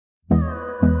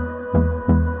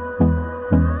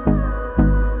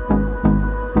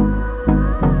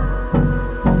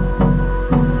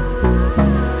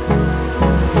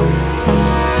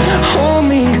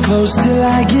close till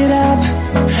I get up.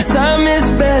 Time is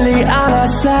barely on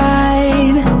our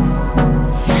side.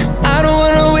 I don't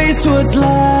wanna waste what's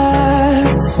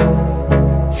left.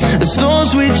 The storms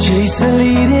we chase are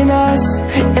leading us,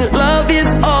 and love is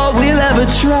all we'll ever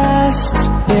trust.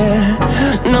 Yeah,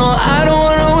 no, I don't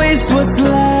wanna waste what's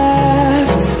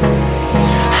left.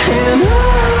 And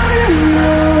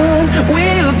on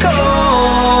we'll go,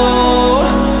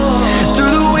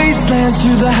 through the wastelands,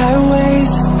 through the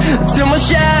highways, till my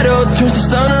shadow turns to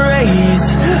sun rays.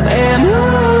 And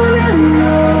on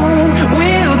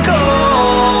we'll go,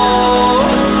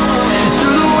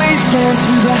 through the wastelands,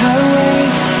 through the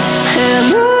highways, and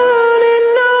on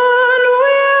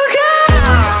we'll go.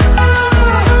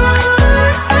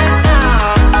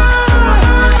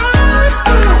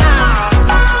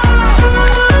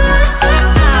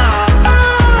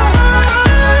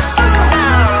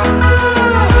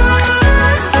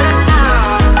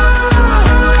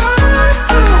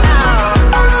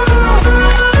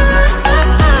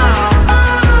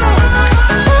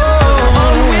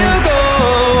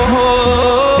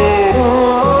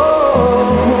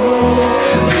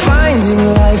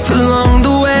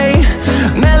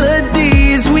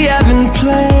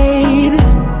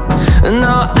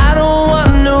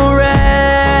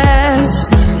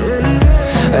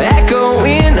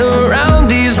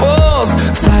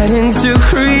 To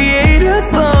create a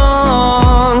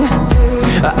song,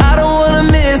 I don't wanna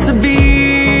miss a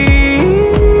beat.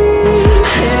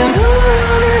 And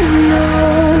on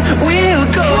we'll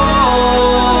go,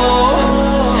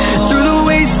 through the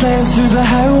wastelands, through the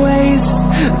highways,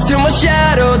 till my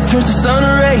shadow turns to sun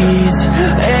rays.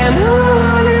 And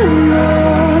on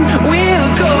we'll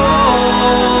go,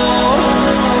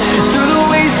 through the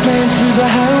wastelands, through the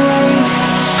highways,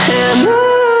 and on.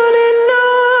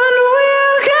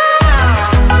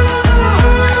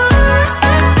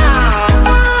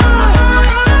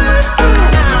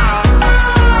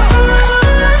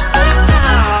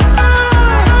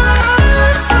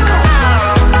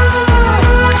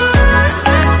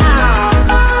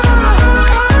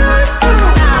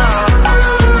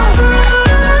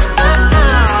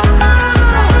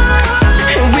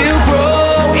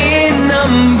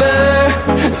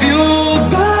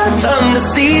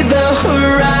 See the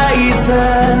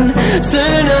horizon,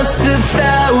 turn us to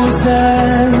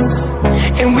thousands,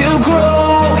 and we'll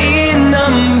grow in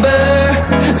number,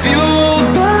 fueled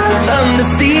by them to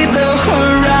see the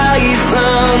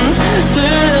horizon,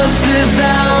 turn us to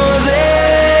thousands.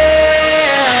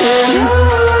 And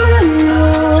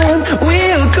on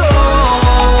we'll go,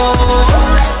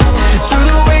 through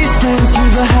the wastelands,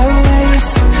 through the highways,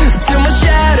 till my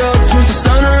shadow turns to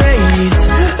sun rays.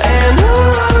 And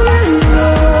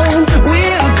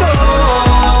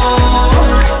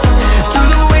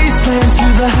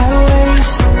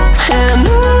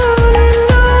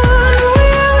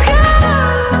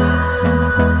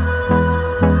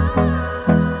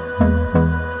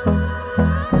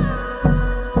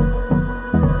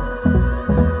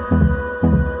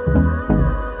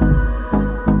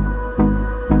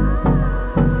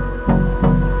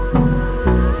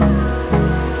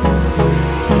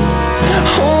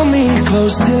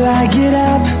close till I get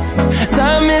up.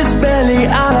 Time is barely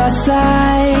on our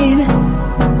side.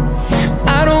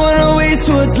 I don't wanna waste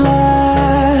what's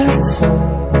left.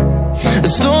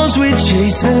 The storms we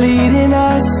chase are leading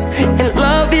us, and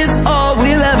love is all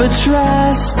we'll ever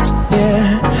trust. Yeah,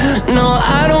 no,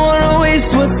 I don't wanna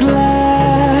waste what's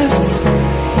left.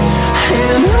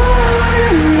 And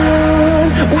on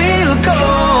we'll go,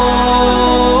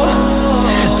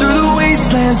 through the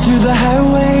wastelands, through the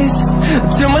highways,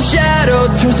 till my shadow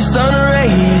turns to sun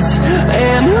rays.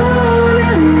 And on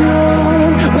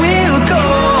we'll go,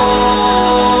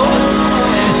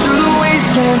 through the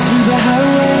wastelands, through the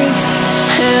highways,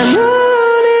 and on.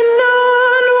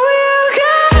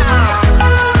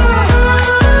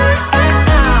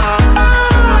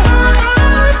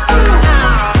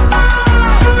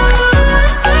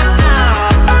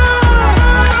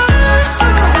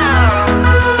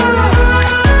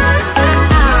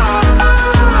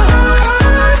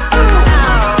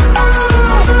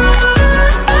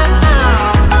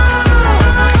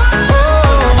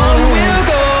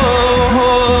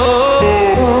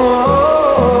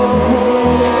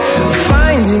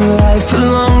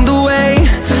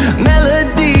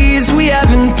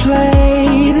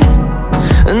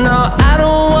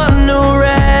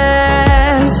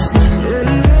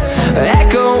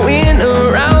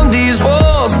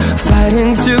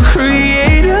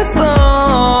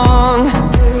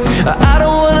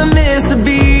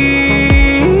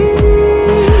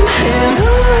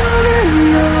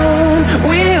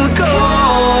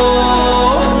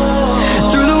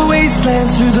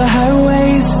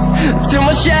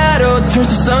 my shadow turns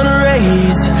to sun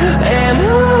rays. And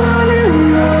on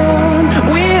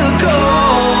we'll go,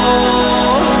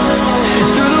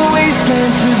 through the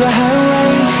wastelands, through the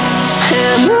highways.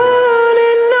 And on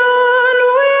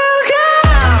we'll go.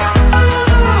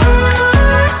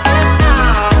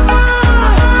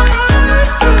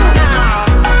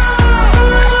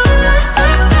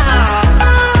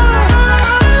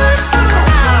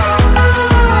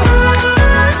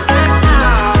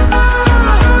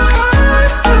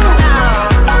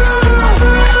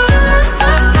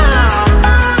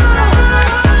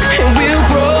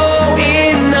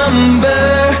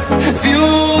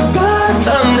 Fueled by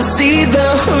them to see the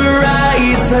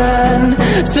horizon,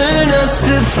 turn us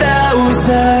to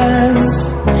thousands,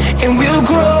 and we'll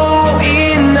grow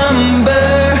in number.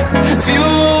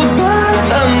 Fueled by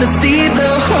them to see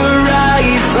the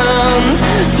horizon,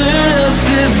 turn us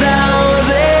to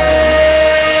thousands,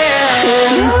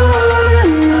 and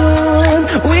on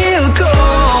we'll go,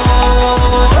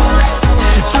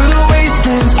 through the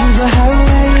wastelands, through the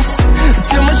highways,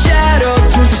 till my shadow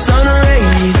turns to sun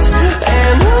rays.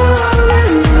 And on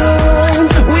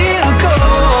we'll go,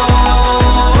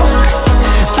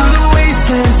 through the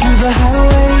wastelands, through the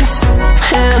highways.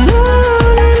 And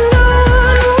on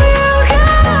we'll go.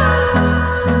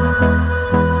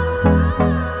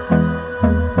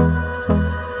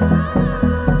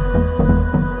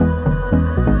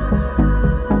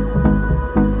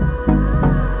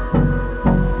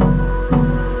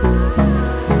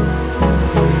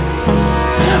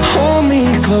 Hold me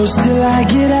close till I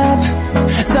get up.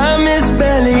 Time is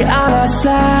barely on our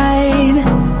side.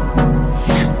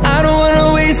 I don't wanna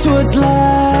waste what's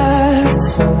left.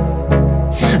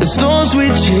 The storms we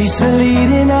chase are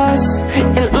leading us,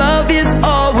 and love is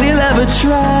all we'll ever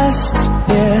trust.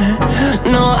 Yeah,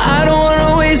 no, I don't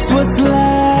wanna waste what's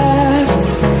left.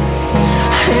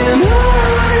 And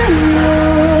on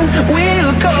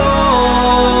we'll go,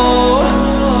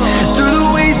 through the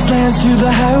wastelands, through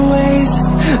the highways,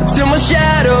 till my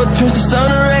shadow turns to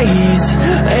sun rays.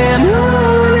 And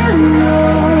on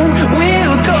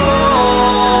we'll go,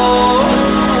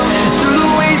 through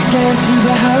the wastelands, through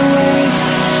the highways.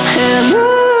 And on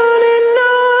we'll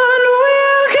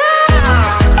go.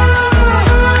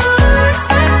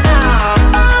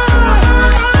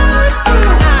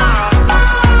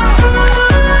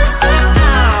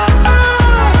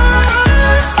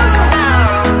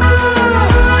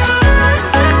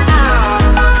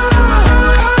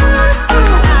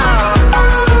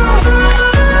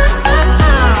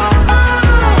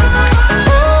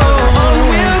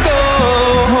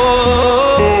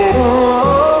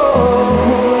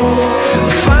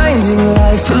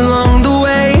 Along the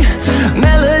way,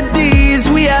 melodies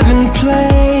we haven't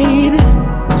played.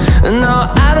 No,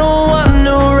 I don't want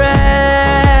no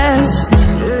rest.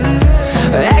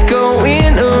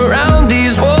 Echoing around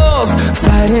these walls,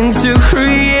 fighting to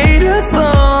create a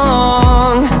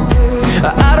song.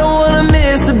 I don't wanna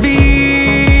miss a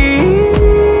beat.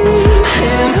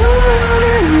 And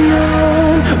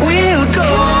on we'll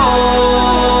go,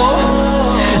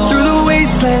 through the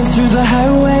wastelands, through the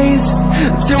highways,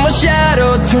 till my shadow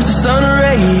turns to sun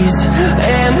rays.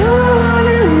 And on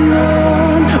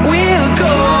we'll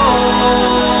go,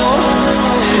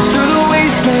 through the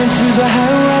wastelands, through the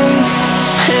highways.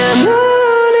 And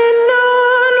on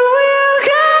we'll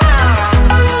go.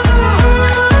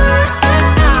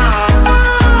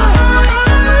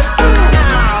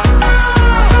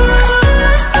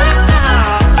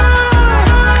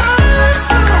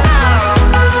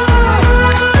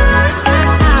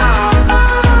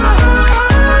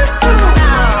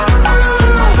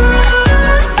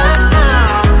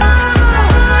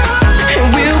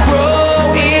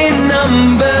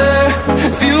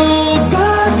 Fueled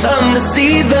by them to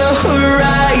see the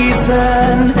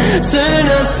horizon, turn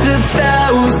us to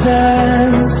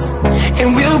thousands, and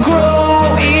we'll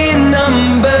grow in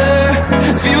number.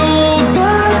 Fueled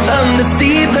by them to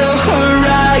see the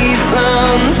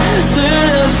horizon, turn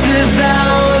us to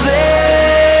thousands,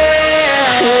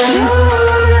 and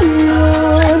on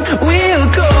we'll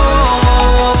go,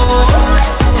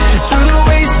 through the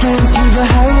wastelands, through the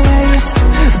highways,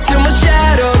 till my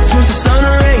shadow turns to sun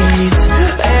rays.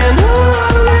 And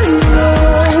on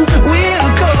we'll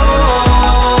go,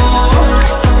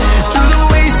 through the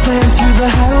wastelands, through the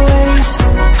highways.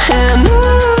 And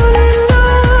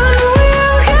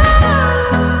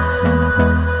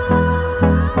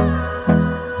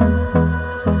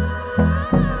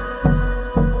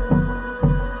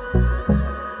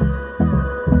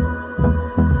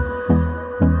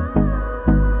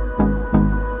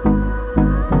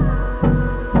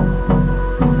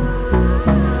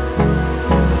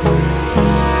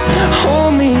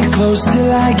close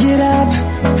till I get up.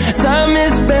 Time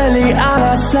is barely on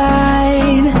our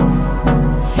side.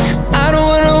 I don't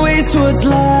wanna waste what's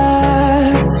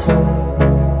left.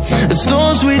 The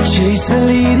storms we chase are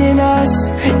leading us,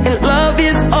 and love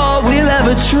is all we'll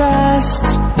ever trust.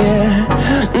 Yeah,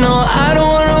 no, I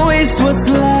don't wanna waste what's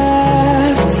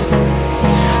left.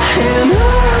 And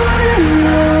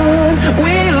on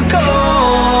we'll go,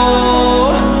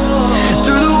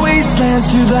 through the wastelands,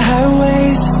 through the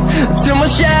highways, till my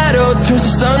shadow turns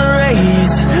to sun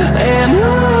rays. And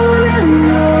on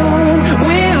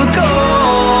we'll go,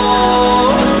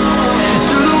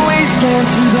 through the wastelands,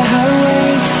 through the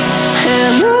highways,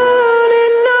 and on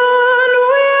we'll go.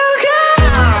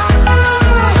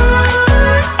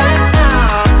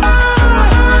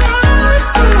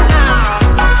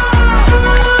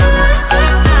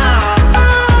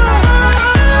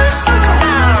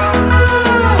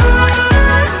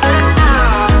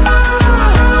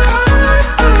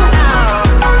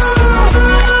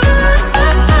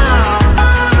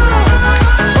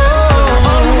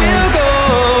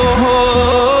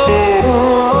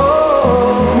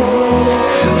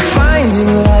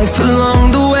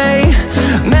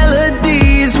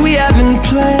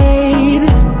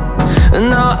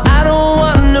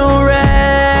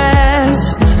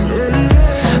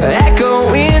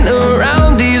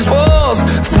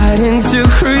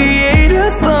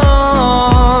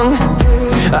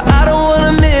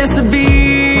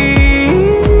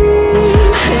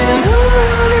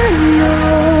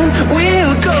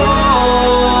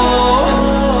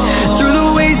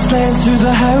 Through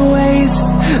the highways,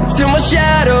 till my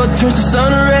shadow turns to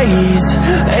sun rays.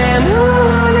 And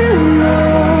on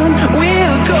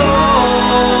we'll go,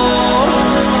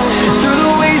 through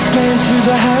the wastelands, through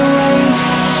the highways,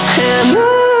 and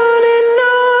on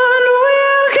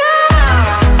we'll go.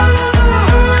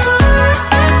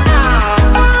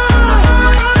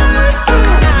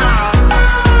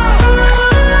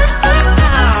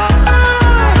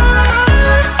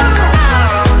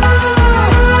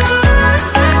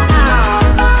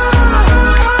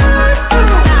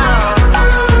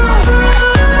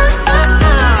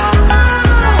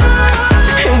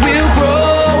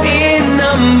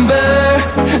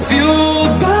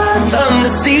 Fueled by them to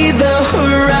see the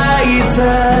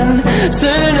horizon,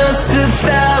 turn us to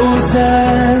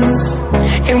thousands,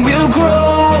 and we'll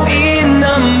grow in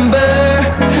number.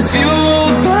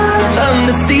 Fueled by them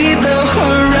to see the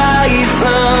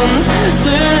horizon,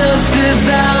 turn us to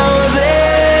thousands.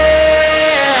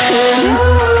 And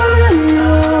on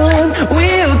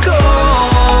we'll go,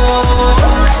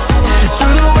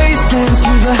 through the wastelands,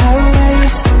 through the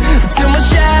highways, till my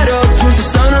shadow turns to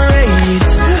sun rays.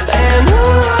 And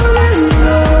on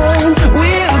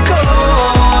we'll go,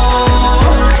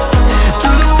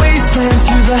 through the wastelands,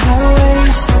 through the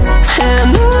highways,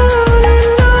 and on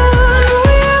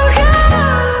we'll go.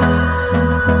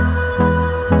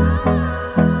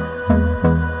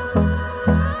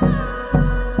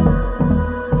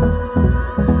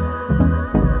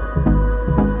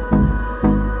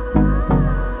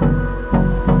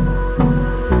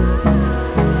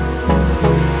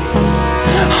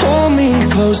 Hold me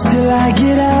close till I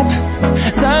get up.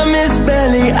 Time is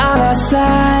barely on our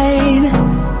side.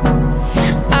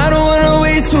 I don't wanna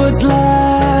waste what's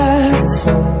left.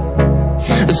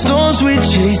 The storms we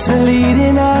chase are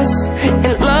leading us,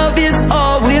 and love is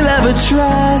all we'll ever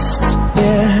trust.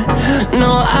 Yeah,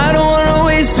 no, I don't wanna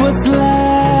waste what's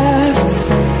left.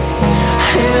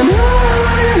 And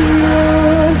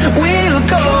on we'll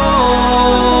go,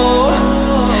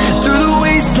 through the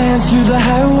wastelands, through the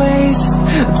highways,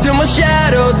 till my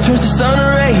shadow turns to sun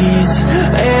rays.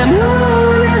 And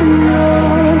on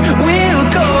we'll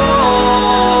go,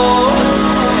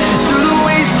 through the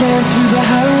wastelands, through the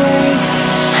highways,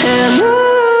 and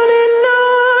on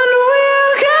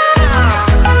we'll go.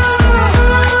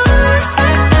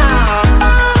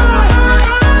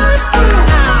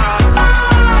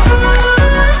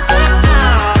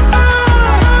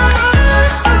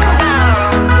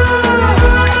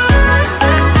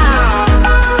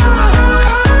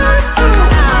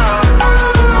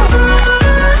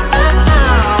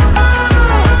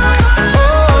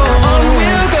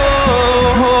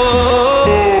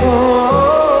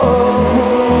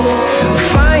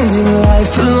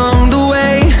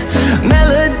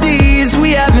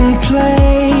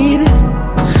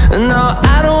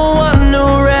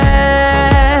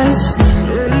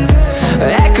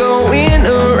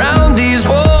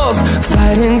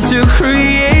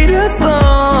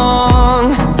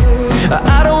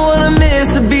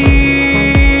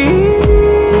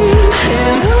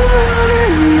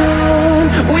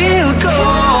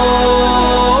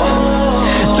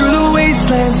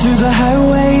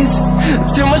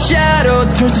 shadow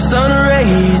turns to sun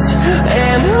rays.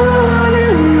 And on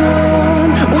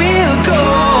we'll go,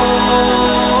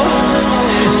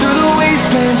 through the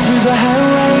wastelands, through the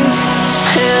highways.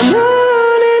 And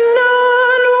on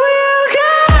we'll go.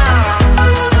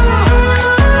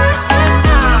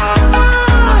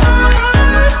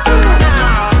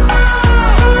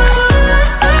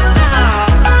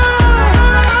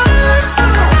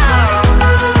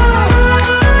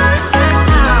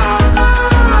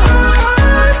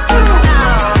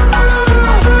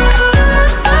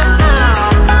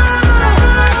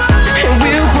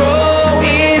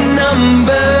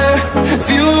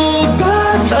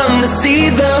 See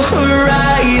the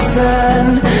horizon,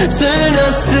 turn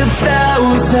us to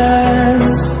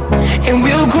thousands, and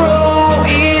we'll grow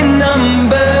in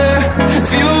number,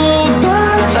 fueled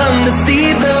by them to see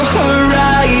the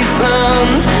horizon,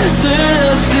 turn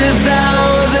us to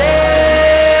thousands.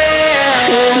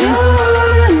 And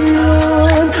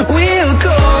on we'll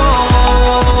go,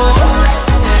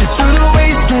 through the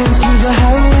wastelands, through the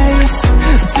highways,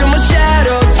 till my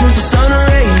shadow turns to sun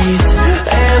rays.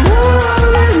 And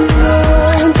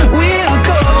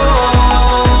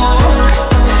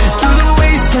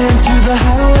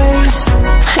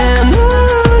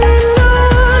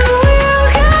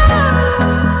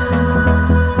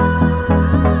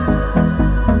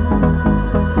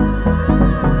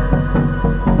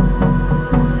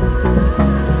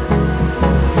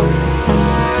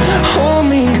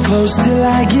close till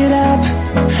I get up,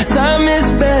 time is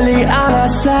barely on our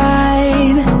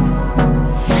side.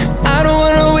 I don't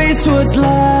wanna waste what's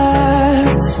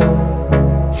left.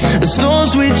 The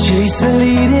storms we chase are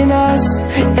leading us,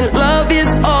 and love is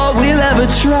all we'll ever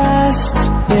trust.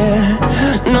 Yeah,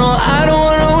 no, I don't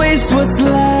wanna waste what's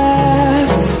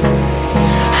left.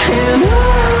 And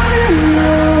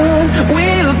on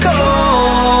we'll go,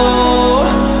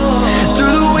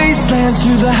 through the wastelands,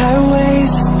 through the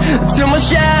highways, till my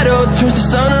shadow turns to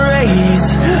sun rays.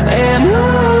 And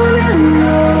on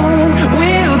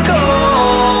we'll go,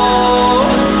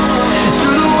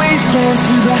 through the wastelands,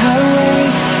 through the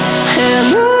highways.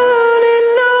 And on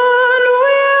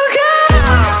we'll go.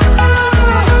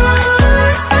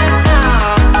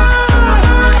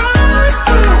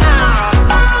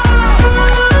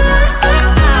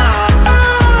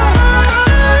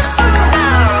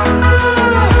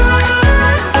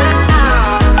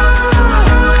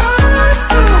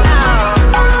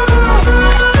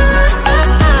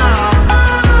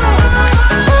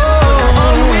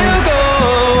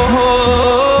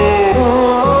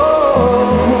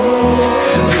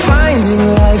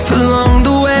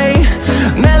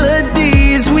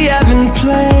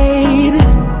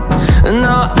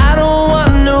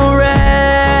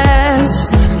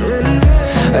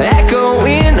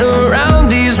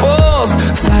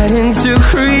 To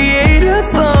create a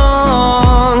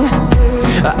song,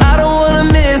 I don't wanna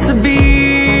miss a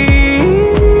beat.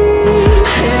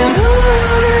 And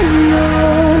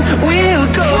on we'll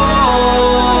go,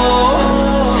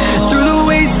 through the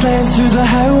wastelands, through the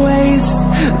highways,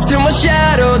 till my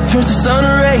shadow turns to sun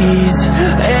rays.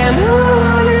 And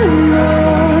on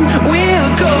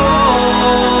we'll go,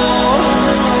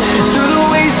 through the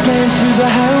wastelands, through the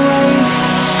highways.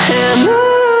 And on.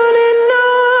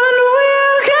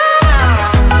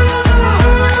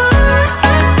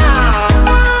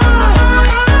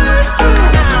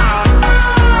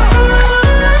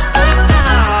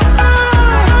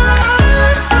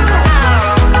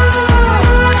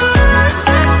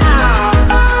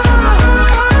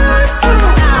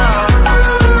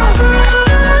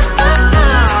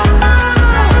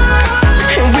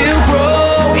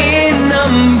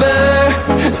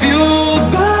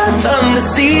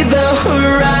 See the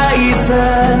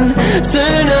horizon,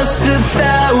 turn us to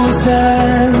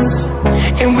thousands,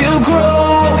 and we'll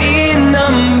grow in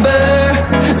number,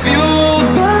 fueled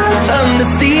by them to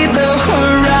see the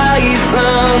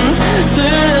horizon,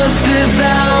 turn us to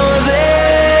thousands.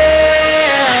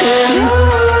 And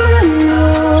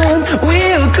on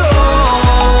we'll go,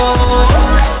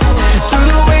 through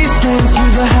the wastelands,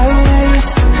 through the highways,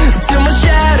 till my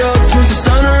shadow turns to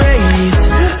sun rays.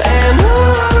 And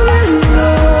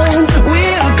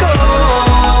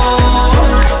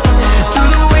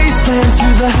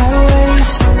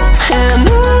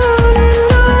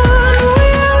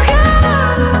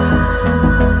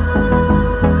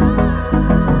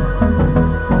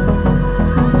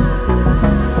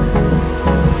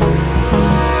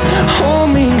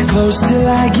close till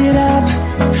I get up,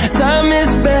 time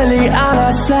is barely on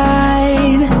our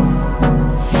side.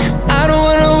 I don't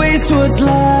wanna waste what's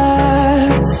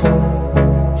left.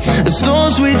 The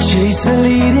storms we chase are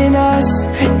leading us,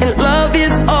 and love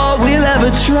is all we'll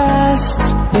ever trust.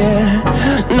 Yeah,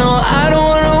 no, I don't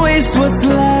wanna waste what's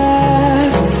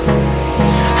left.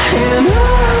 And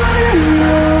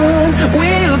on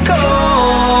we'll go,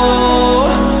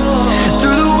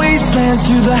 through the wastelands,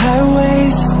 through the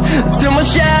highways, till my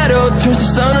shadow turns to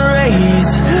sun rays.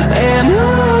 And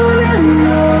on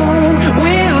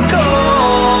we'll go,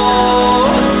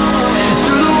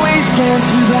 through the wastelands,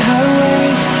 through the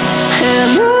highways,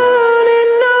 and on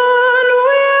we'll go.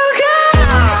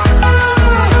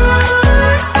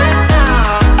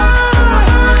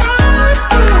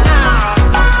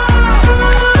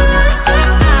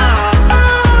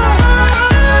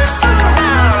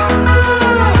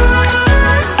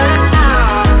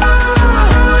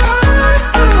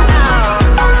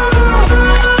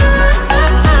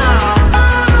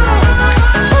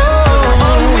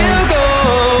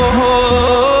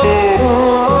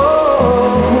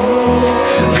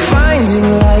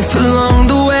 Along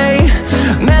the way,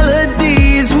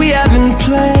 melodies we haven't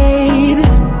played.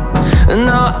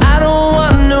 No, I don't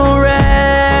want no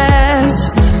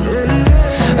rest.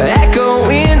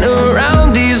 Echoing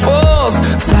around these walls,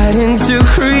 fighting to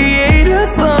create a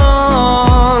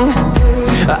song.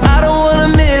 I don't wanna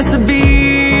miss a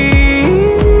beat.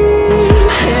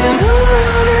 And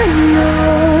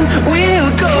on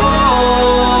we'll go,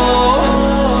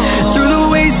 through the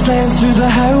wastelands, through the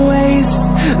highways,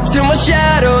 till my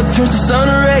shadow turns to sun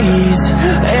rays.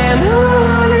 And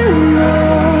on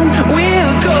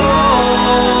we'll go,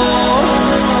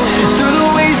 through the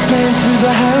wastelands, through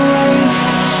the highways,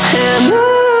 and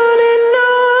on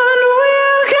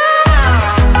we'll go.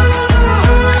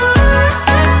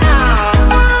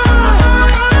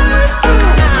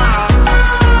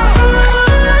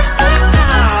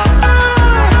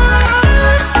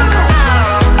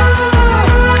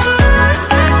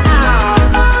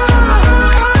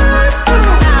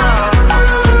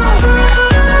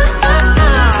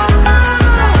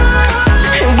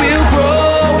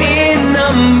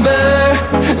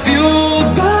 Fueled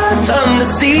by them to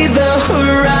see the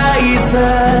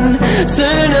horizon,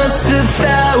 turn us to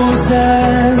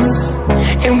thousands,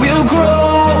 and we'll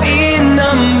grow in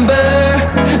number.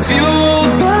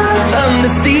 Fueled by them to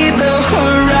see the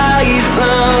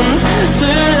horizon,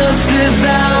 turn us to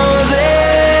thousands,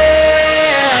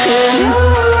 and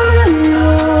on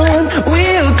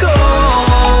we'll go,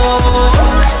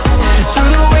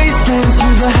 through the wastelands,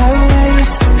 through the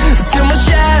highways, till my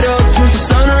shadow turns to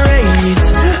sun rays.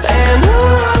 And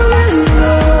on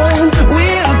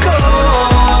we'll go,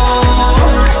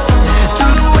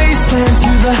 through the wastelands,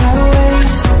 through the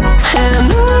highways,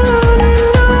 and on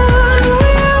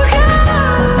we'll go.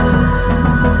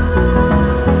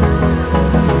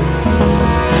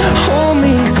 Hold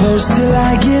me close till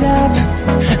I get up,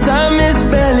 time is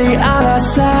barely on our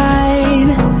side.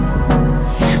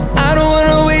 I don't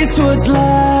wanna waste what's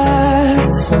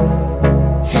left.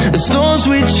 The storms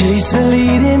we chase are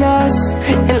leading us,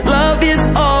 and love is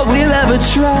all we'll ever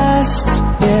trust.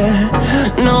 Yeah,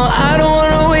 no, I don't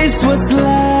wanna waste what's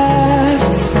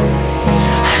left.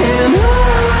 And